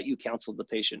specify what you counseled the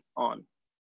patient on.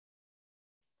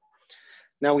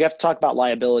 Now we have to talk about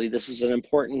liability. This is an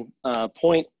important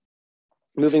point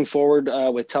moving forward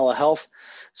with telehealth.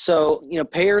 So,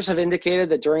 payers have indicated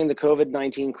that during the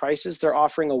COVID-19 crisis, they're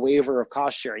offering a waiver of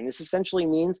cost sharing. This essentially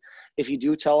means if you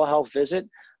do telehealth visit,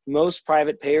 most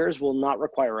private payers will not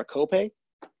require a copay.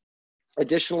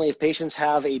 Additionally, if patients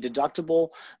have a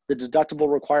deductible, the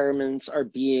deductible requirements are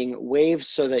being waived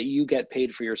so that you get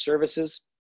paid for your services.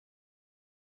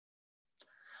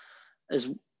 As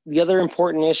the other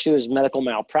important issue is medical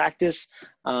malpractice.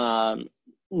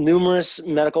 Numerous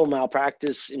medical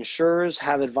malpractice insurers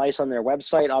have advice on their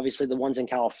website. Obviously, the ones in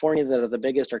California that are the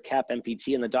biggest are CAP,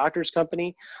 MPT, and the Doctors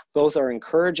Company. Both are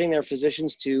encouraging their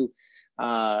physicians to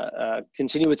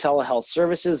continue with telehealth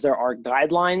services. There are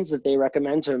guidelines that they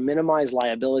recommend to minimize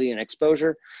liability and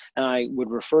exposure, and I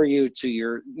would refer you to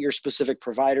your specific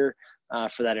provider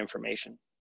for that information.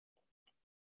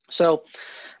 So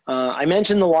I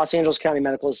mentioned the Los Angeles County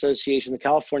Medical Association, the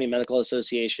California Medical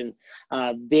Association.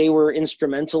 They were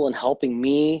instrumental in helping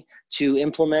me to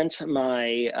implement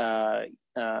my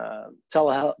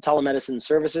telemedicine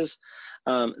services.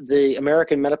 The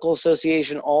American Medical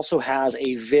Association also has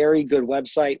a very good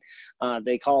website.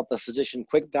 They call it the Physician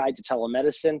Quick Guide to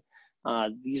Telemedicine.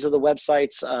 These are the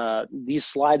websites. These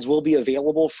slides will be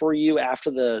available for you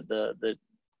after the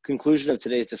conclusion of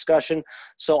today's discussion.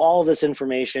 So all of this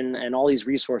information and all these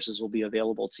resources will be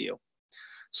available to you.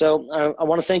 So I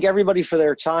want to thank everybody for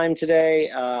their time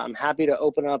today. I'm happy to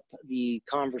open up the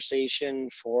conversation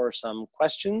for some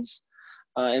questions.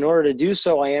 In order to do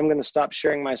so, I am going to stop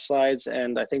sharing my slides,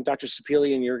 and I think Dr.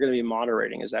 Apelian, you're going to be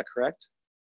moderating. Is that correct?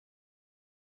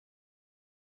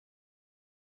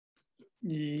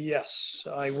 Yes,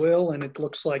 I will, and it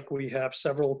looks like we have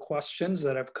several questions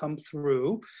that have come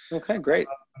through. Okay, great.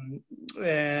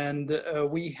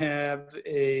 We have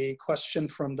a question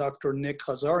from Dr. Nick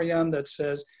Hazarian that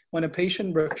says, when a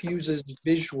patient refuses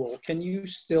visual, can you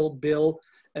still bill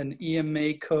an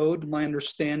EMA code? My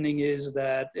understanding is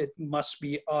that it must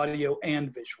be audio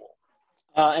and visual.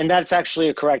 And that's actually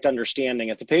a correct understanding.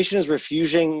 If the patient is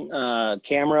refusing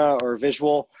camera or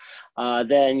visual,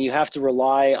 then you have to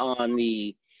rely on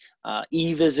the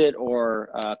e-visit or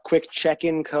quick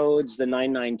check-in codes, the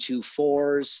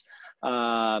 9924s,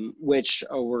 which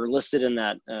were listed in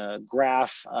that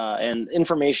graph. And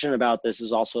information about this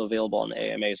is also available on the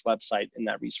AAMA's website in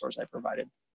that resource I provided.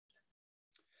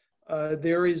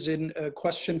 There is a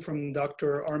question from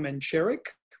Dr. Armen Cherik.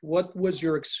 What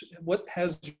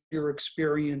has your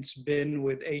experience been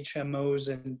with HMOs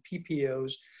and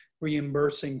PPOs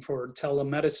reimbursing for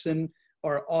telemedicine?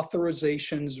 Are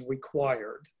authorizations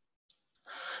required?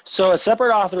 So a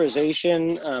separate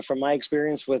authorization, from my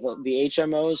experience with the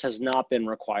HMOs, has not been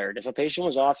required. If a patient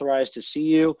was authorized to see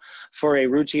you for a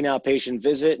routine outpatient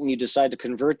visit and you decide to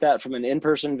convert that from an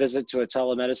in-person visit to a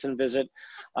telemedicine visit,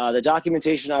 the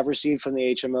documentation I've received from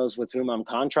the HMOs with whom I'm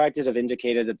contracted have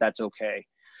indicated that that's okay.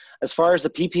 As far as the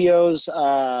PPOs,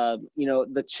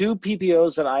 the two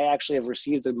PPOs that I actually have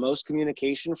received the most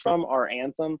communication from are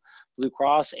Anthem, Blue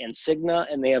Cross, and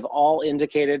Cigna, and they have all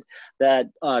indicated that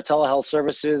telehealth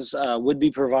services would be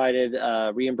provided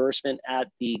reimbursement at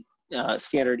the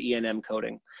standard E&M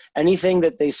coding. Anything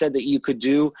that they said that you could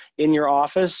do in your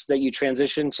office that you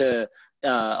transition to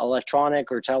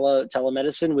electronic or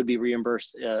telemedicine would be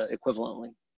reimbursed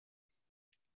equivalently.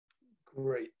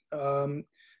 Great.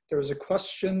 There's a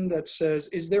question that says,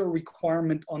 is there a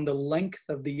requirement on the length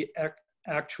of the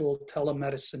actual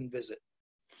telemedicine visit?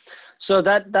 So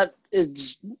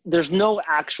there's no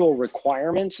actual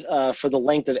requirement for the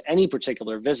length of any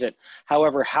particular visit.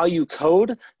 However, how you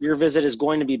code your visit is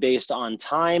going to be based on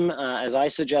time, as I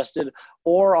suggested,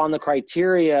 or on the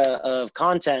criteria of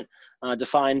content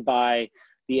defined by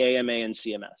the AMA and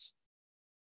CMS.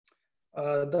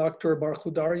 Dr.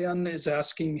 Barkhudarian is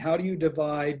asking, how do you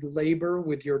divide labor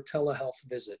with your telehealth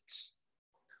visits?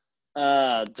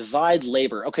 Divide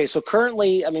labor. Okay, so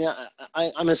currently, I mean,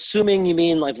 I'm assuming you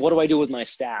mean like, what do I do with my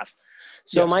staff?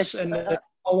 So yes, and the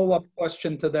follow-up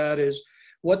question to that is,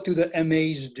 what do the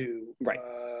MAs do? Right.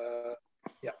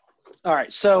 Yeah. All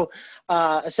right, so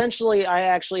essentially, I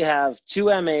actually have two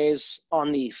MAs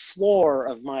on the floor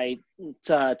of my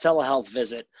telehealth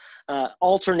visit,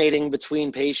 alternating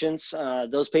between patients.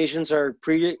 Those patients are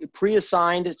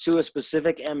pre-assigned to a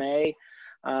specific MA.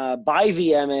 By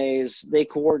VMAs, they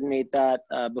coordinate that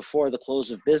before the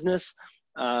close of business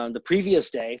the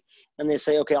previous day, and they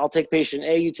say, okay, I'll take patient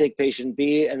A, you take patient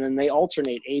B, and then they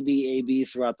alternate A, B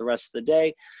throughout the rest of the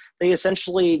day. They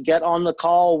essentially get on the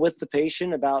call with the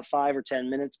patient about 5 or 10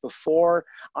 minutes before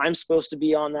I'm supposed to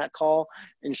be on that call,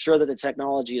 ensure that the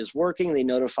technology is working. They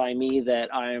notify me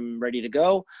that I'm ready to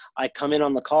go. I come in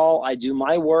on the call, I do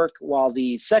my work, while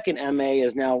the second MA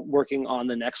is now working on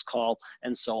the next call,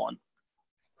 and so on.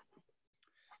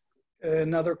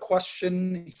 Another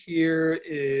question here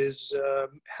is,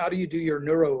 how do you do your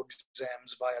neuro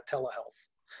exams via telehealth?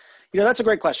 That's a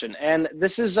great question. And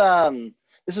this is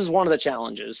one of the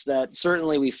challenges that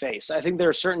certainly we face. I think there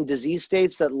are certain disease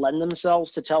states that lend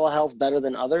themselves to telehealth better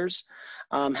than others.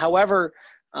 However,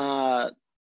 a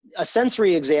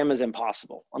sensory exam is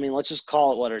impossible. I mean, let's just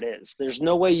call it what it is. There's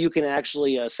no way you can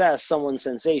actually assess someone's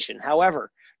sensation.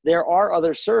 However, there are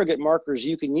other surrogate markers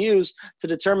you can use to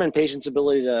determine patient's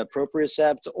ability to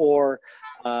propriocept or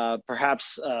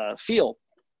perhaps feel.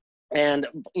 And,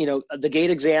 the gait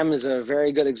exam is a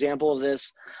very good example of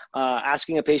this.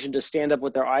 Asking a patient to stand up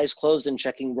with their eyes closed and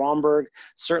checking Romberg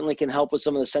certainly can help with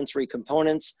some of the sensory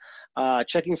components.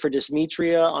 Checking for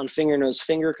dysmetria on finger, nose,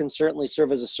 finger can certainly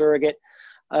serve as a surrogate.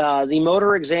 The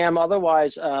motor exam,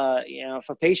 otherwise, if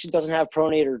a patient doesn't have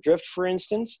pronator drift, for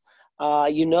instance,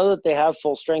 that they have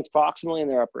full strength proximally in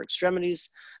their upper extremities.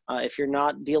 If you're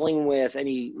not dealing with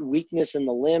any weakness in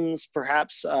the limbs,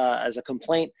 perhaps as a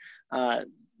complaint,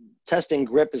 testing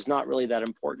grip is not really that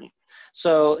important.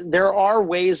 So there are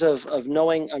ways of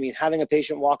knowing, having a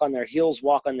patient walk on their heels,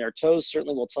 walk on their toes,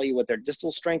 certainly will tell you what their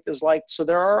distal strength is like. So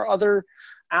there are other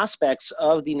aspects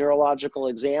of the neurological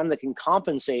exam that can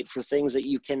compensate for things that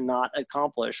you cannot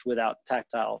accomplish without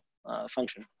tactile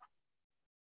function.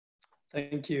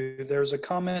 Thank you. There's a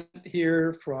comment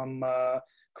here from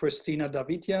Christina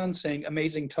Davitian saying,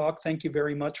 amazing talk. Thank you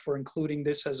very much for including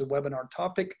this as a webinar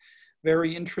topic.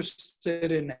 Very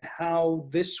interested in how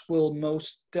this will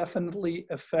most definitely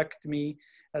affect me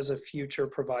as a future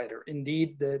provider.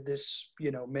 Indeed, this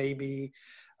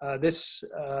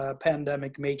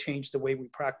pandemic may change the way we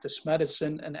practice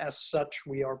medicine, and as such,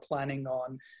 we are planning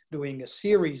on doing a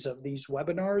series of these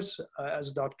webinars.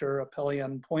 As Dr.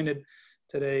 Apelian pointed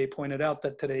out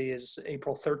that today is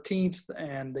April 13th,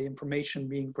 and the information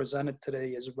being presented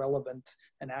today is relevant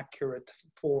and accurate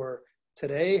for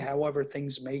today. However,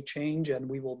 things may change, and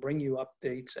we will bring you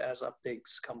updates as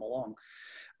updates come along.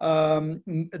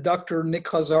 Dr. Nick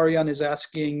Khazarian is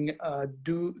asking,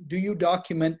 do you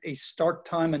document a start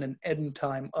time and an end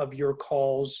time of your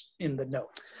calls in the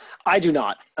note? I do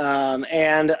not.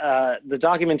 The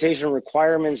documentation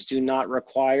requirements do not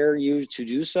require you to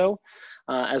do so.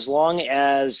 As long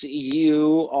as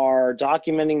you are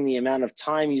documenting the amount of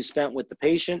time you spent with the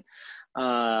patient,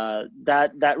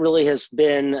 that really has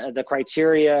been the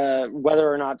criteria,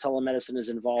 whether or not telemedicine is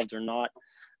involved or not.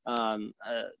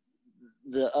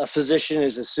 A physician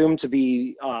is assumed to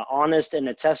be honest and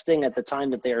attesting at the time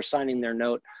that they are signing their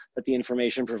note that the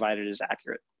information provided is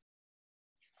accurate.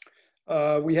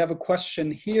 We have a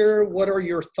question here. What are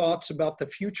your thoughts about the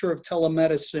future of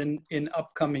telemedicine in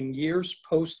upcoming years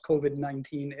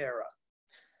post-COVID-19 era?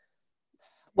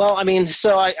 Well, I mean,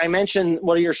 so I mentioned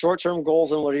what are your short-term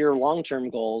goals and what are your long-term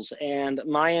goals. And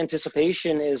my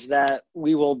anticipation is that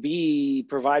we will be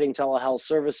providing telehealth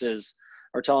services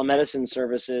or telemedicine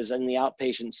services in the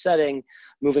outpatient setting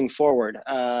moving forward.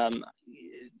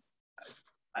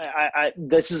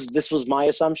 This was my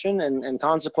assumption, and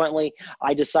consequently,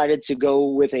 I decided to go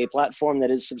with a platform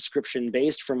that is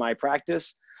subscription-based for my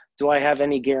practice. Do I have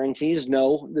any guarantees?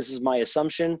 No, this is my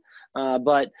assumption.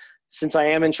 But since I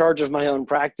am in charge of my own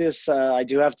practice, I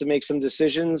do have to make some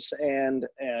decisions and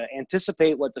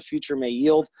anticipate what the future may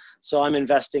yield. So I'm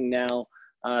investing now,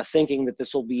 thinking that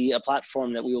this will be a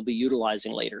platform that we will be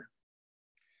utilizing later.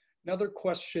 Another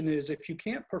question is, if you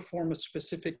can't perform a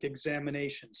specific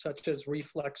examination, such as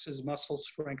reflexes, muscle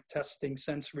strength testing,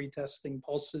 sensory testing,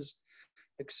 pulses,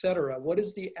 etc., what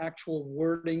is the actual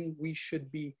wording we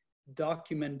should be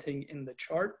documenting in the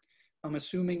chart? I'm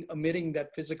assuming omitting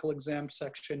that physical exam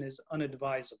section is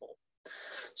unadvisable.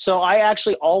 So I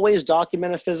actually always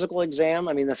document a physical exam.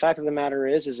 I mean, the fact of the matter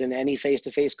is in any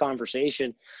face-to-face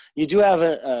conversation, you do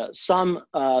have some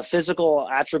physical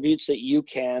attributes that you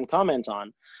can comment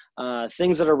on.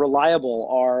 Things that are reliable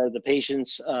are the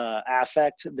patient's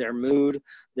affect, their mood,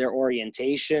 their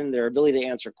orientation, their ability to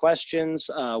answer questions,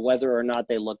 whether or not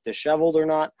they look disheveled or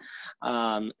not.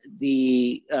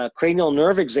 The cranial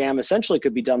nerve exam essentially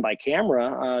could be done by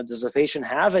camera. Does the patient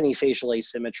have any facial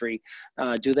asymmetry?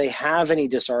 Do they have any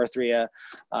dysarthria?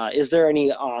 Is there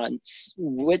any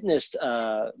witnessed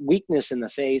weakness in the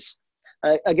face?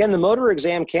 Again, the motor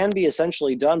exam can be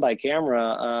essentially done by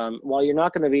camera. While you're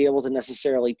not going to be able to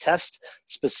necessarily test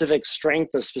specific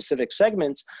strength of specific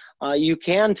segments, you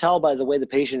can tell by the way the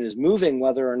patient is moving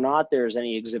whether or not there's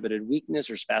any exhibited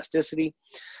weakness or spasticity.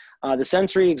 The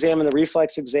sensory exam and the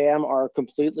reflex exam are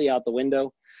completely out the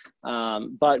window,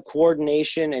 but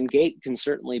coordination and gait can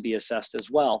certainly be assessed as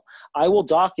well. I will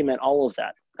document all of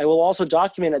that. I will also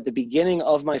document at the beginning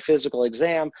of my physical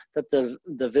exam that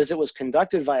the visit was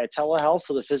conducted via telehealth,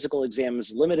 so the physical exam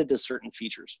is limited to certain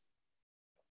features.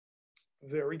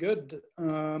 Very good.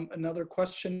 Another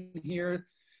question here.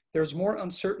 There's more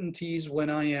uncertainties when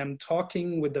I am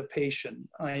talking with the patient.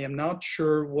 I am not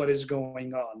sure what is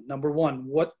going on. Number one,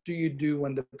 what do you do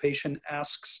when the patient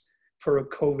asks for a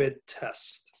COVID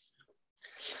test?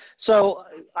 So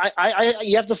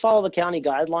you have to follow the county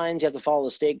guidelines. You have to follow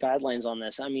the state guidelines on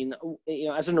this. I mean, you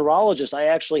know, as a neurologist, I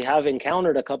actually have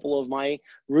encountered a couple of my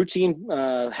routine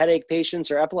headache patients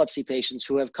or epilepsy patients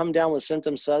who have come down with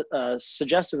symptoms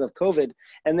suggestive of COVID,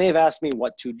 and they've asked me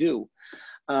what to do.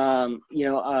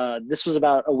 This was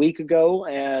about a week ago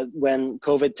when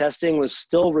COVID testing was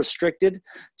still restricted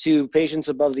to patients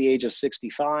above the age of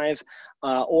 65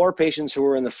 or patients who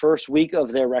were in the first week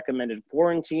of their recommended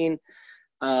quarantine.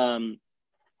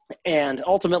 And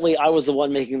ultimately, I was the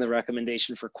one making the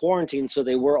recommendation for quarantine, so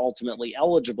they were ultimately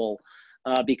eligible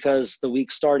because the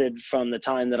week started from the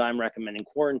time that I'm recommending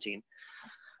quarantine.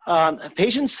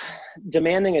 Patients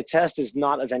demanding a test is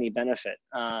not of any benefit.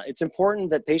 It's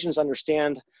important that patients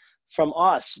understand from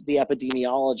us the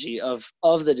epidemiology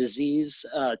of the disease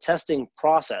testing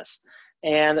process.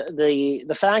 And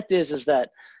the fact is that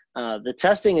the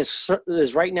testing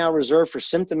is right now reserved for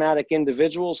symptomatic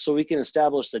individuals so we can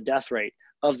establish the death rate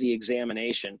of the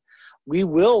examination. We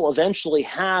will eventually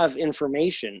have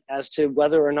information as to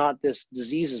whether or not this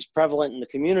disease is prevalent in the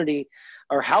community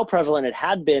or how prevalent it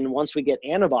had been once we get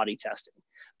antibody testing.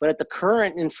 But at the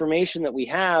current information that we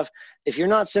have, if you're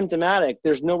not symptomatic,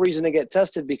 there's no reason to get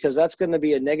tested because that's going to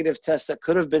be a negative test that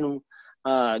could have been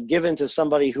given to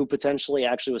somebody who potentially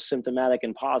actually was symptomatic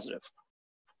and positive.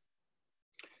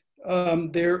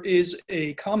 There is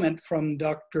a comment from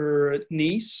Dr.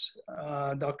 Neese,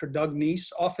 Dr. Doug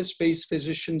Neese. Office-based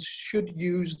physicians should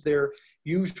use their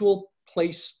usual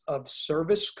place of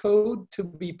service code to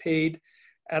be paid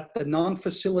at the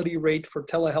non-facility rate for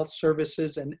telehealth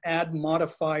services and add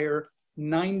modifier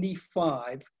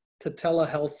 95 to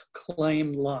telehealth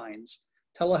claim lines.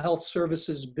 Telehealth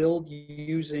services billed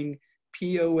using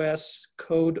POS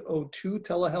code 02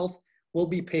 telehealth will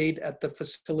be paid at the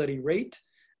facility rate.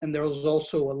 And there's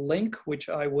also a link, which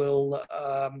I will,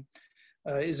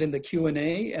 is in the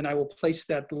Q&A, and I will place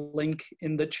that link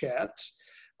in the chats.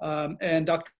 And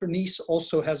Dr. Neese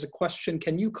also has a question.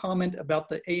 Can you comment about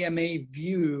the AMA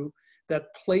view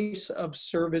that place of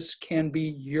service can be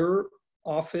your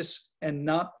office and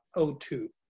not O2?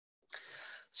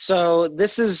 So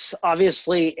this is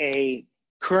obviously a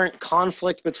current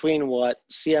conflict between what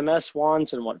CMS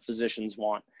wants and what physicians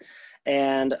want.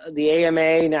 And the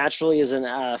AMA naturally is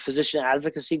a physician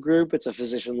advocacy group. It's a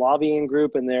physician lobbying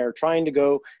group, and they're trying to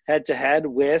go head to head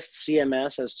with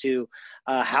CMS as to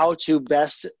how to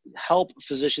best help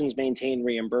physicians maintain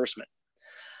reimbursement.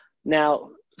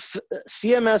 Now,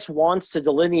 CMS wants to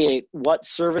delineate what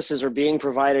services are being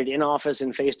provided in office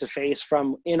and face-to-face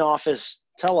from in-office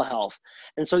telehealth.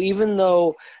 And so even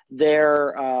though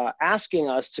they're asking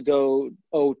us to go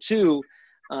O2,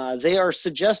 they are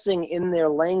suggesting in their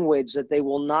language that they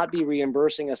will not be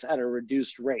reimbursing us at a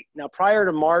reduced rate. Now, prior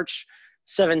to March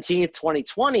 17th,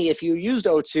 2020, if you used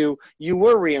O2, you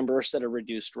were reimbursed at a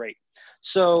reduced rate.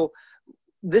 So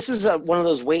this is one of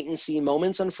those wait and see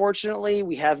moments, unfortunately.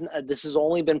 This has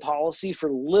only been policy for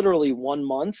literally 1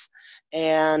 month.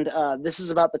 And this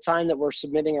is about the time that we're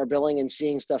submitting our billing and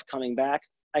seeing stuff coming back.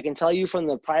 I can tell you from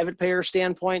the private payer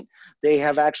standpoint, they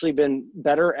have actually been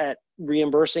better at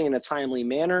reimbursing in a timely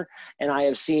manner. And I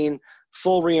have seen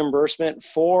full reimbursement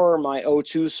for my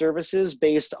O2 services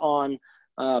based on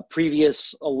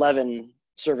previous 11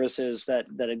 services that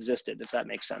existed, if that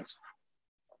makes sense.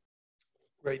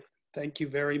 Great. Thank you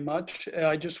very much.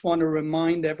 I just want to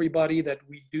remind everybody that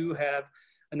we do have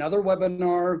another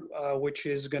webinar, which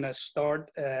is going to start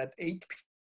at 8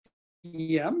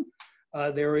 p.m.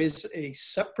 There is a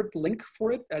separate link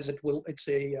for it, as it's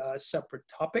a separate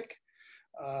topic.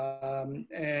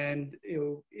 And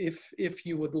if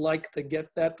you would like to get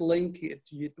that link,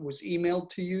 it was emailed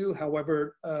to you.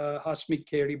 However, Hasmik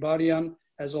Keribarian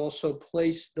has also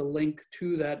placed the link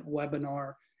to that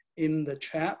webinar in the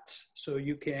chat, so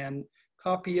you can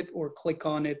copy it or click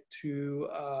on it to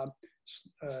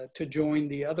join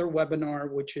the other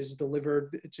webinar, which is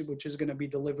going to be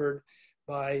delivered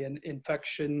by an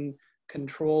infection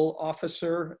control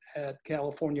officer at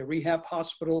California Rehab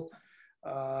Hospital,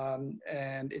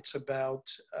 and it's about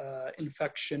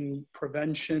infection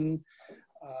prevention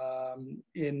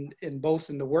in both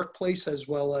in the workplace as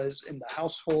well as in the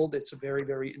household. It's a very,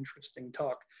 very interesting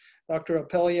talk. Dr.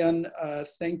 Apelian,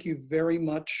 thank you very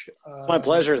much. It's my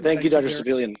pleasure. Thank you, Dr.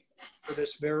 Apelian, for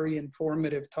this very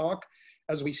informative talk.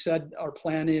 As we said, our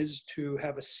plan is to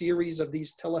have a series of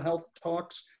these telehealth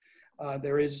talks.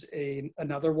 There is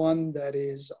another one that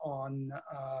is on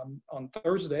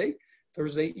Thursday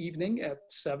evening at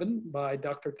 7 by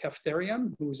Dr.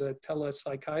 Kefterian, who's a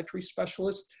telepsychiatry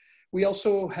specialist. We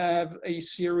also have a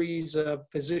series of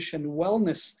physician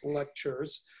wellness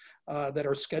lectures that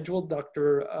are scheduled.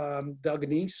 Dr. Doug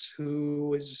Neese,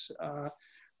 who is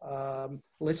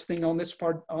listening on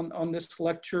this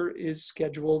lecture, is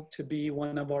scheduled to be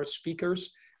one of our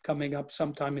speakers coming up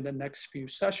sometime in the next few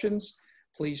sessions.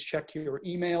 Please check your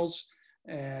emails,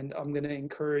 and I'm going to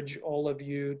encourage all of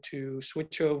you to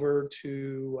switch over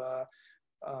to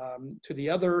the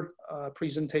other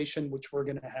presentation, which we're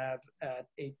going to have at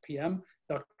 8 p.m.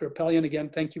 Dr. Apelian, again,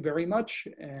 thank you very much.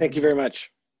 Thank you very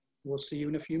much. We'll see you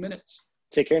in a few minutes.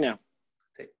 Take care now.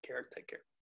 Take care. Take care.